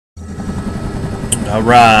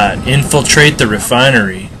Alright, infiltrate the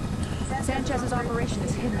refinery. Sanchez's operation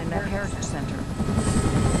is hidden in that heritage center.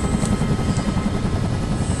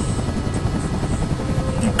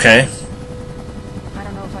 Okay. I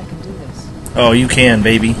don't know if I can do this. Oh, you can,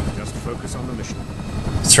 baby. Just focus on the mission.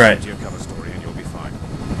 That's right. Your cover story and you'll be fine.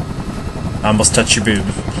 I almost touched your boob.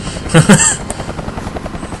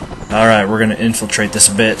 Alright, we're gonna infiltrate this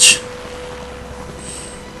bitch.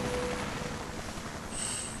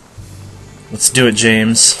 Let's do it,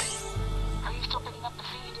 James. Are you still picking up the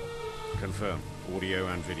feed? Confirm. Audio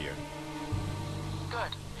and video.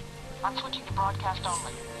 Good. I'm switching to broadcast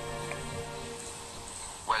only.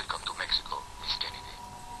 Welcome to Mexico, Miss Kennedy.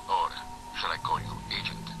 Or shall I call you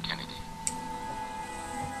Agent Kennedy?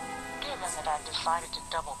 Given that I've decided to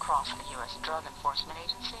double-cross the U.S. Drug Enforcement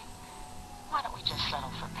Agency, why don't we just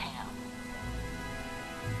settle for Pam?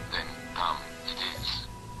 Then Pam it is.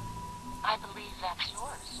 I believe that's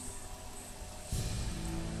yours.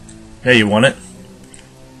 Yeah, you want it?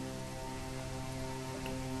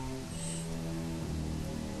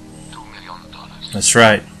 $2 million. That's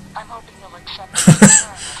right. I'm hoping you'll accept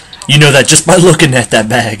the You know that just by looking at that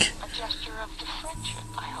bag. a gesture of the friendship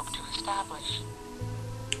I hope to establish.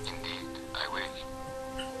 Indeed, I will.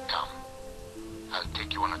 Come. I'll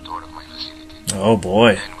take you on a tour of my facility. Oh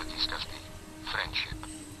boy. Then we'll discuss the friendship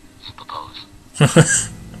you propose.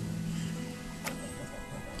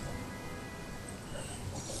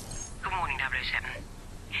 Good morning, 007.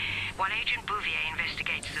 While Agent Bouvier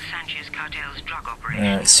investigates the Sanchez cartel's drug operation,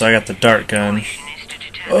 Alright, so I got the dart gun. the mission is to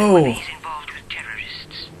determine whether Oh! he's involved with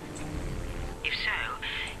terrorists. If so,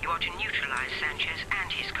 you are to neutralize Sanchez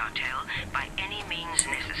and his cartel by any means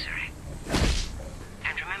necessary.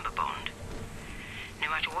 And remember, Bond, no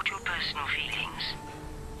matter what your personal feelings,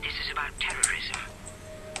 this is about terrorism,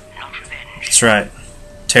 not revenge. That's right.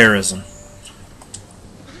 Terrorism.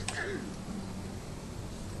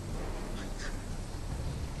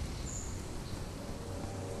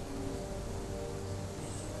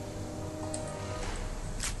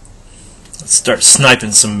 Let's start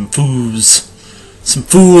sniping some fools. Some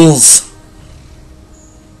fools.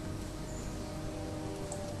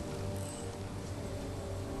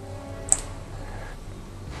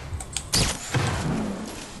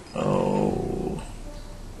 Oh.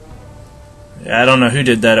 Yeah, I don't know who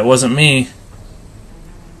did that. It wasn't me.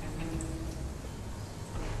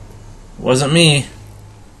 It wasn't me.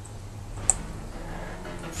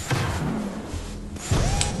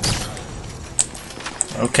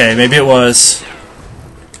 Okay, maybe it was.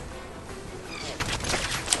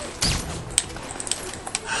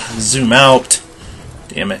 Zoom out.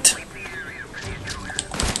 Damn it.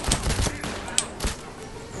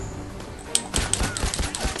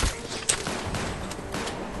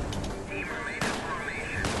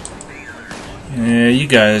 Yeah, you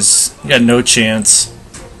guys, you got no chance.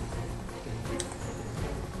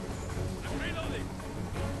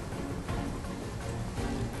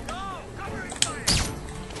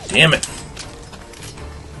 Damn it.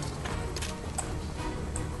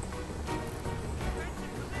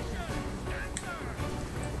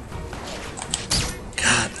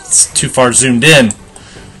 God, it's too far zoomed in.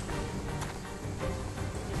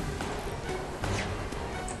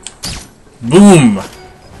 Boom!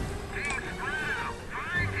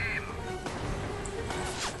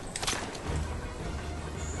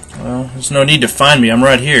 Well, there's no need to find me. I'm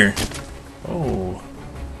right here. Oh.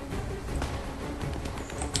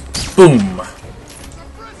 Boom.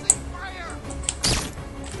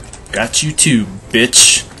 Got you too,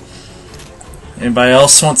 bitch. Anybody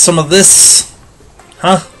else want some of this?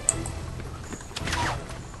 Huh?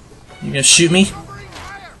 You gonna shoot me?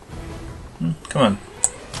 Come on.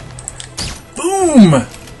 Boom!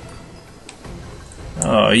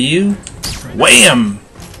 Oh, you? Wham!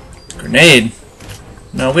 Grenade.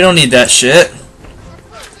 No, we don't need that shit.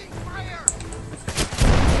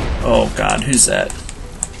 Oh god, who's that?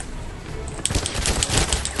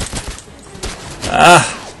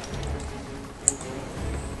 Ah!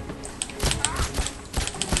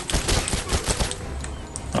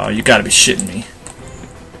 Oh, you gotta be shitting me.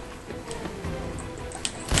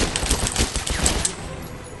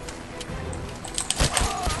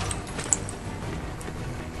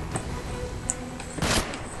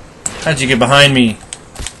 How'd you get behind me?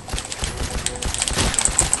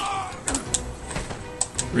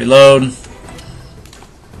 Reload.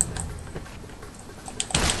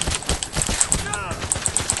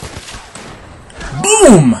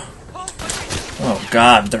 Boom! Oh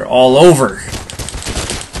god, they're all over.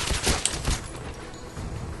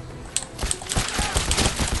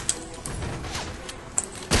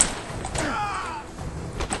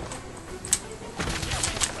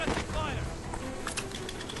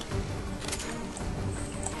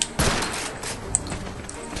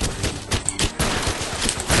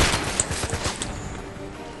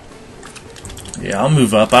 Yeah, I'll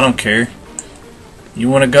move up. I don't care. You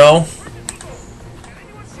want to go?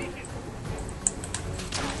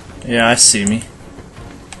 Yeah, I see me.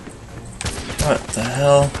 What the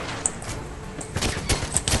hell?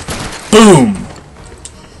 Boom!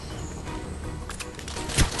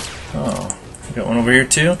 Oh, you got one over here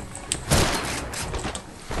too?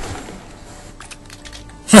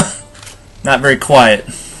 Not very quiet.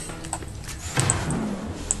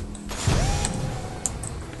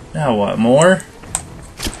 Now what, more?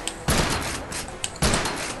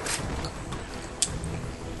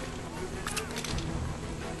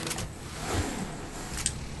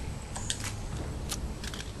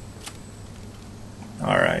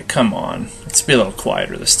 Alright, come on. Let's be a little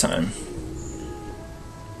quieter this time.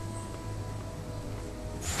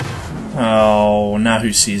 Oh, now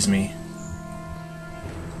who sees me?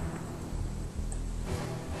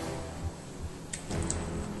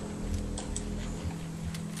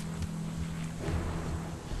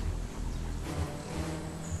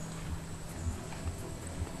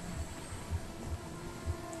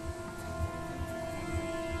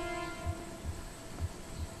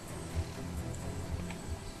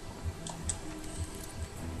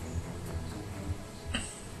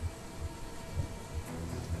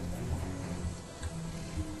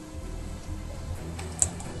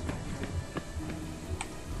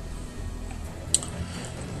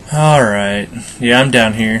 Alright. Yeah, I'm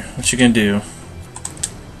down here. What you gonna do?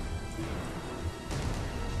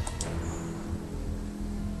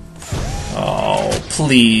 Oh,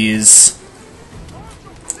 please.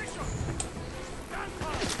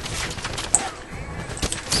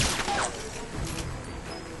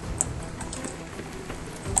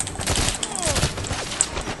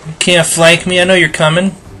 You can't flank me. I know you're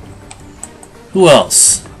coming. Who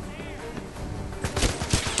else?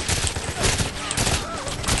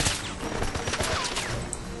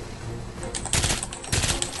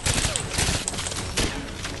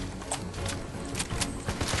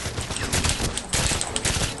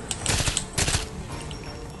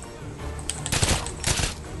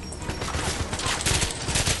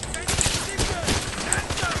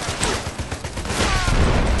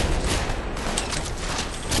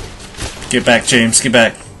 Get back, James. Get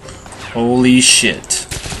back. Holy shit.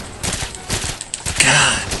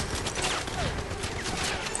 God.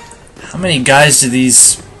 How many guys do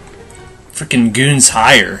these freaking goons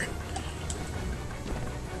hire?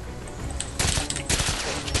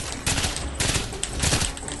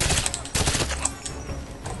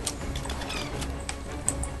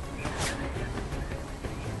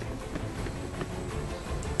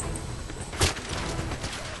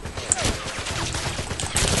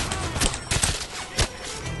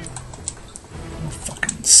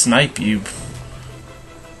 Snipe you.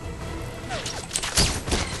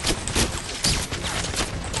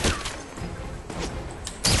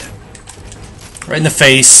 Right in the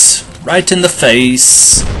face. Right in the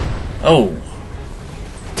face. Oh.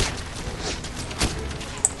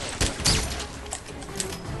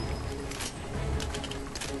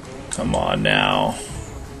 Come on now.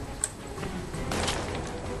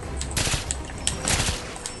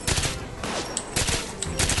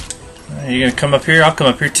 You gonna come up here? I'll come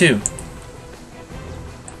up here too.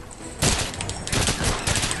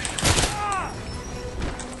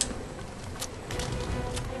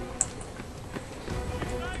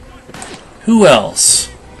 Who else?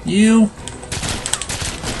 You?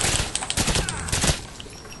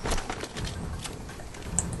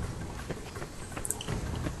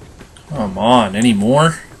 Come on, any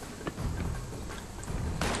more?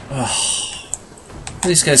 Oh, where are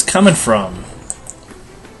these guys coming from?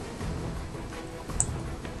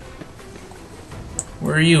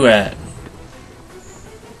 Where are you at?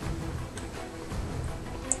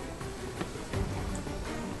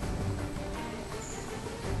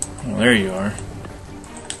 Oh, there you are.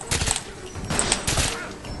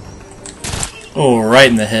 Oh, right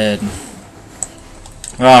in the head.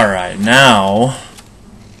 Alright, now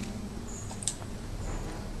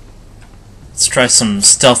let's try some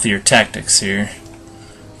stealthier tactics here.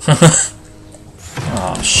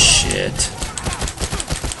 Oh, shit.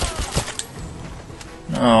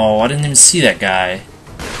 Oh, I didn't even see that guy.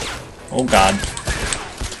 Oh god.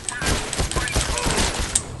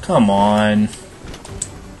 Come on.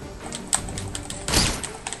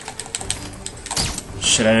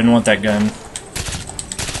 Shit, I didn't want that gun.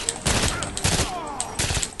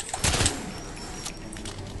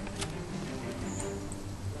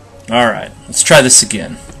 Alright, let's try this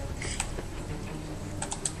again.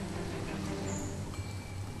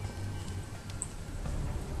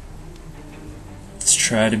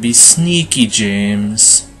 Try to be sneaky,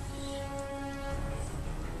 James.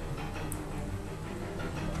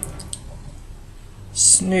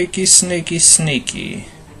 Sneaky, sneaky, sneaky.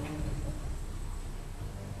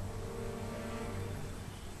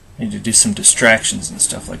 Need to do some distractions and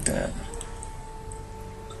stuff like that.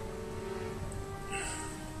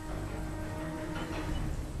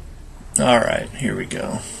 Alright, here we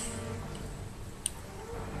go.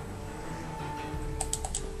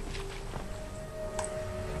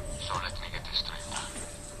 So let me get this straight.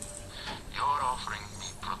 You're offering me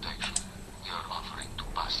protection. You're offering to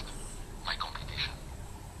bust my competition.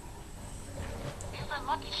 You've been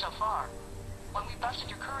lucky so far. When we busted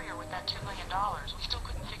your courier with that $2 million, we still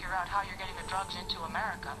couldn't figure out how you're getting the drugs into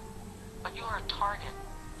America. But you are a target,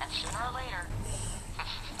 and sooner or later...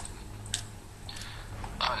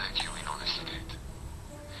 I'll let you in on a secret.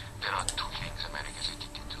 There are two things America's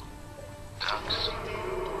addicted to. Drugs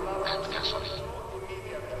and gasoline.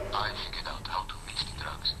 I figured out how to mix the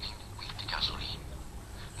drugs in with the gasoline.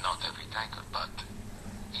 Not every tanker, but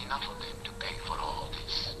enough of them to pay for all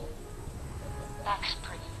this. That's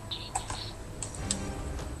pretty ingenious.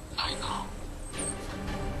 I know.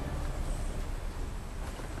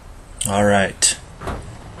 Alright.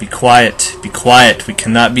 Be quiet. Be quiet. We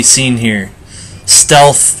cannot be seen here.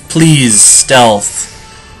 Stealth, please. Stealth.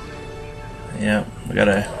 Yeah, we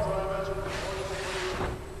gotta...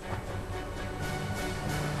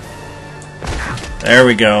 There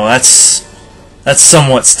we go. That's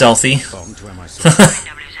somewhat stealthy. Bomb to MI6.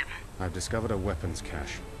 I've discovered a weapons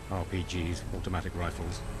cache. RPGs, automatic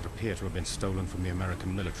rifles, that appear to have been stolen from the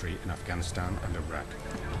American military in Afghanistan and Iraq.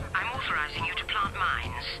 I'm authorizing you to plant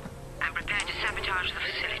mines and prepare to sabotage the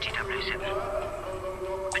facility, 007.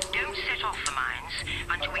 But don't set off the mines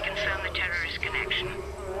until we confirm the terrorist connection.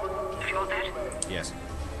 Have you got that? Yes.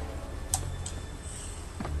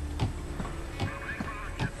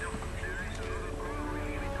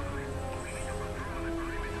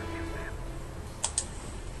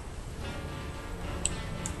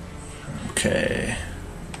 Okay.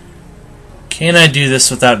 Can I do this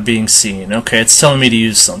without being seen? Okay, it's telling me to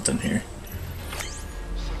use something here.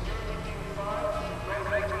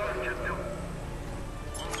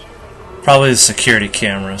 Probably the security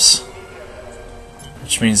cameras.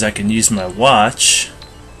 Which means I can use my watch.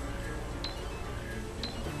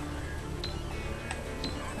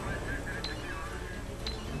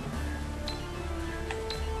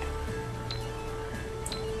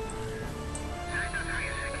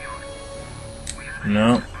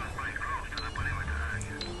 No.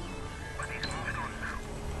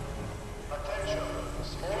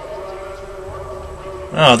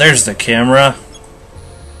 Oh, there's the camera.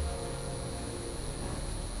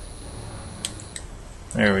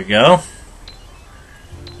 There we go.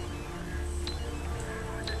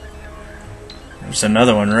 There's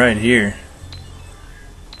another one right here.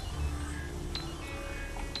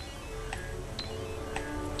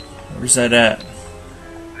 Where's that at?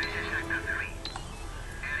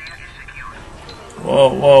 Whoa,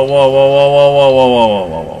 whoa, whoa, whoa, whoa, whoa, whoa, whoa, whoa,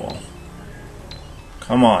 whoa, whoa, whoa.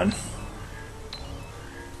 Come on.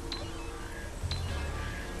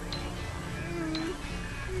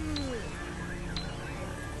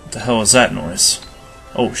 What the hell was that noise?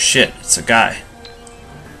 Oh shit, it's a guy.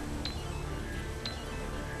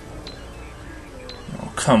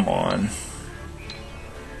 Oh, come on.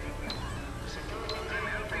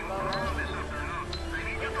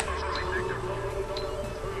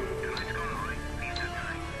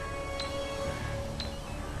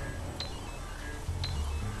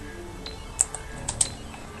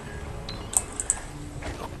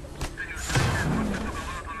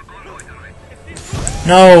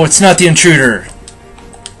 No, it's not the intruder.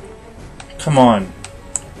 Come on.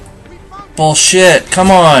 Bullshit,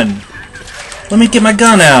 come on. Let me get my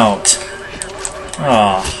gun out.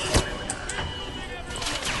 Ah.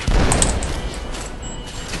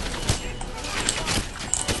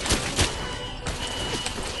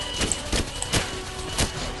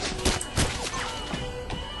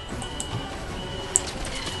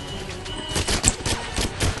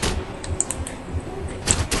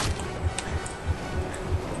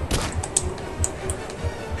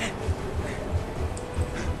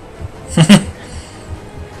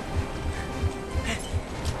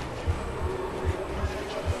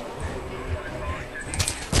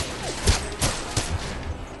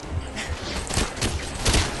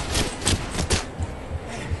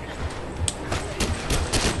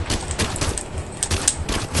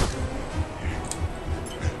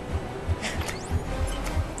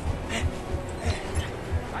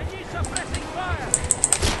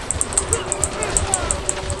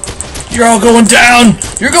 You're all going down!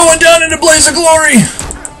 You're going down in a blaze of glory!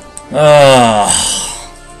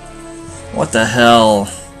 What the hell?